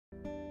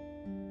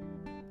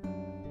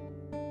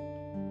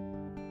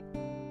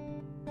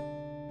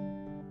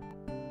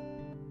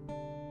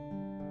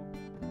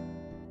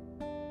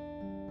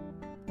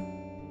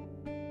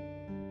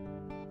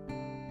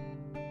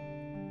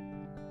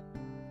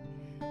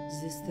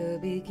Is this the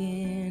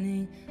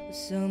beginning of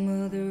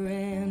some other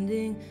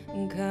ending?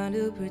 I'm kind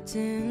of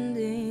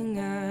pretending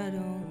I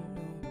don't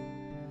know.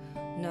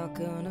 Not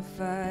gonna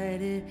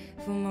fight it,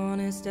 if I'm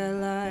honest I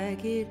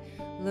like it.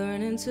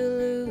 Learning to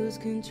lose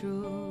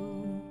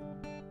control.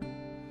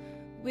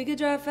 We could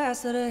drive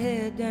fast, let our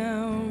head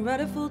down,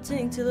 ride a full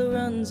tank till it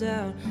runs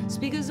out.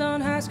 Speakers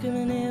on high,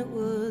 screaming it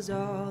was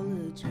all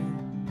a dream.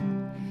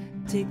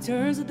 Take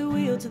turns at the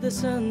wheel till the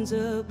sun's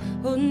up,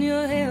 holding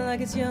your hand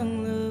like it's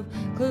young love.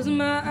 Closing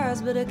my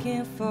eyes but I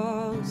can't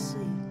fall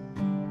asleep.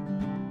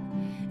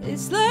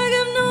 It's like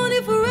I've known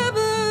it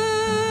forever.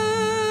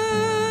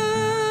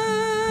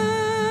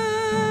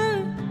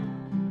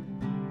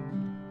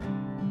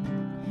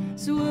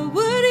 So what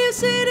would you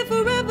say to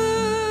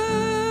forever?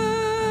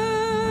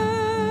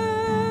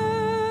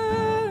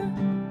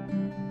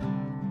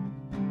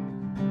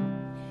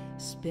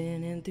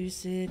 Spinning through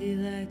city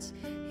lights,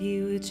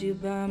 here with you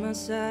by my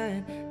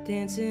side,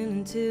 dancing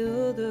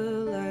until the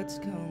lights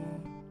come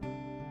on.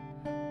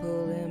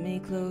 Pulling me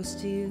close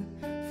to you,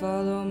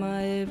 follow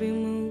my every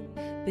move.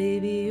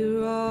 Baby,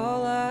 you're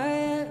all I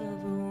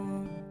ever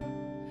want.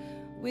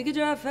 We could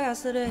drive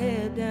fast, let our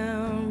head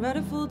down, ride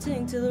a full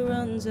tank till it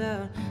runs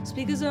out.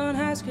 Speakers on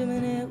high,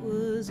 screaming it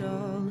was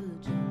all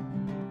a dream.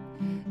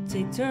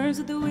 Take turns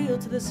at the wheel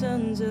till the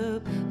sun's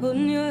up,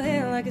 holding your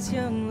hand like it's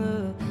young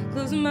love.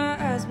 Closing my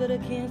eyes but I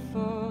can't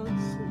fall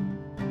asleep.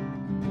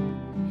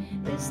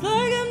 It's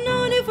like I've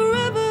known you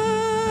forever.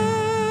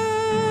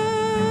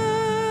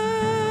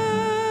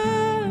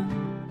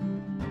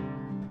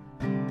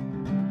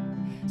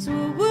 So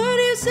what would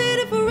you say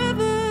to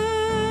forever?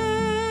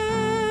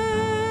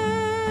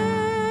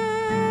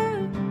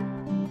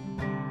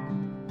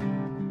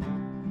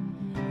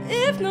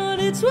 If not,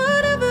 it's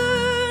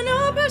whatever,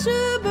 no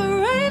pressure, but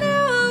right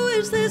now I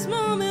wish this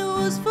moment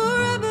was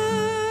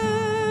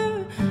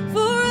forever,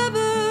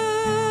 forever.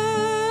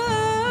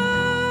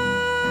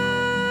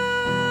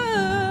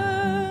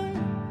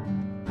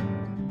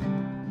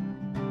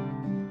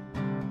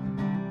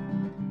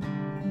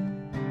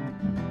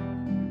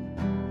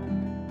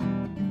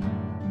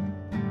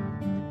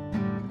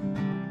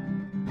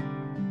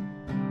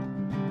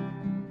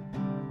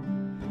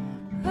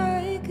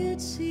 I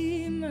could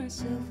see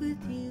myself with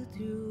you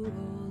through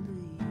all the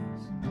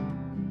years.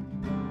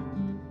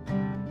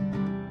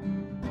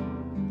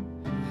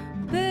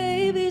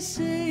 Baby,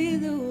 say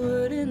the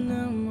word and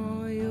I'm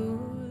all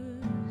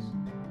yours.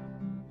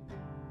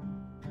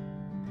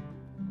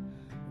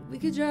 We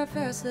could drive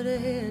fast, let our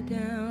head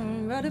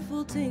down, ride a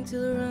full tank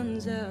till it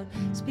runs out.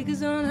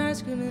 Speakers on high,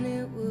 screaming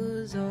it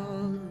was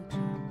all a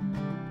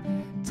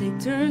dream. Take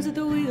turns at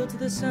the wheel till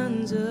the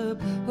sun's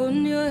up,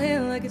 holding your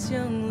hand like it's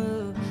young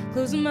love.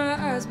 Closing my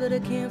eyes but I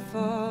can't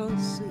fall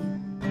asleep.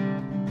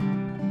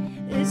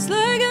 It's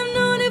like I've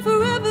known it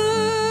forever.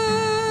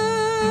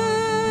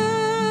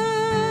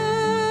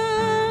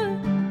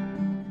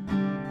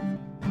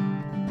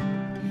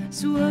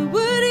 So what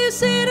would you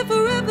say to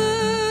forever?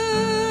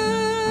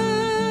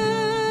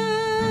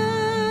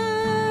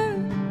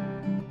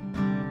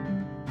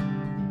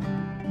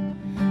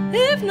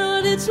 If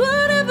not, it's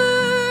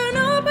whatever,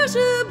 no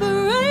pressure, but